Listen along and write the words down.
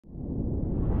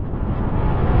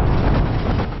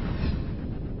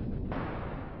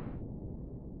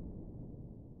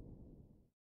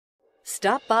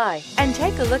Stop by and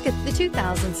take a look at the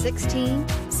 2016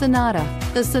 Sonata.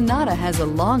 The Sonata has a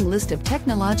long list of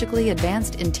technologically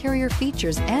advanced interior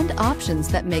features and options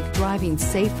that make driving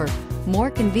safer,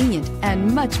 more convenient,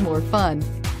 and much more fun.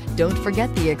 Don't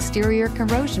forget the exterior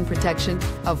corrosion protection,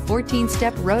 a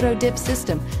 14-step roto-dip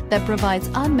system that provides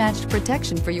unmatched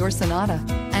protection for your Sonata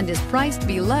and is priced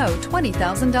below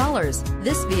 $20,000.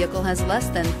 This vehicle has less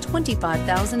than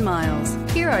 25,000 miles.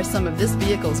 Here are some of this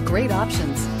vehicle's great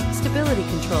options: stability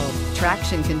control,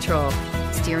 traction control,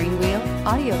 steering wheel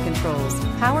audio controls,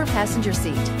 power passenger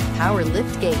seat, power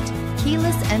lift gate,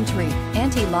 keyless entry,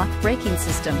 anti-lock braking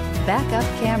system, backup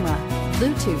camera,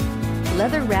 Bluetooth,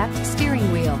 leather-wrapped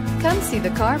steering wheel. Come see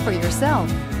the car for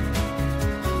yourself.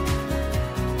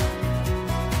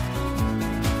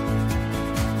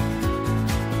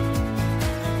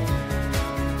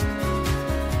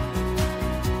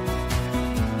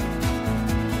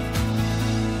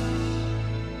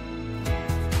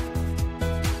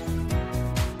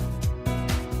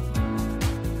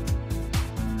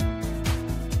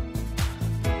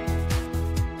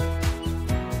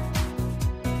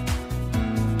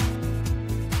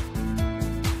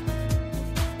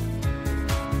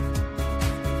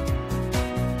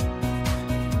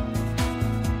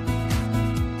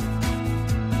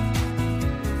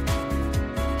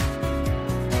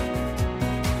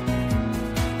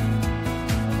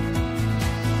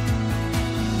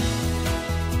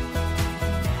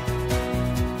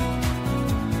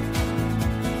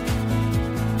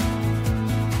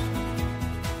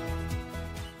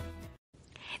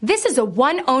 This is a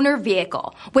one-owner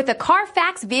vehicle with a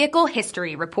CARFAX Vehicle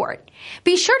History Report.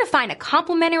 Be sure to find a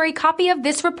complimentary copy of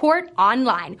this report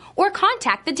online or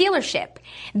contact the dealership.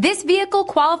 This vehicle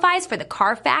qualifies for the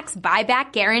CARFAX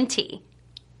Buyback Guarantee.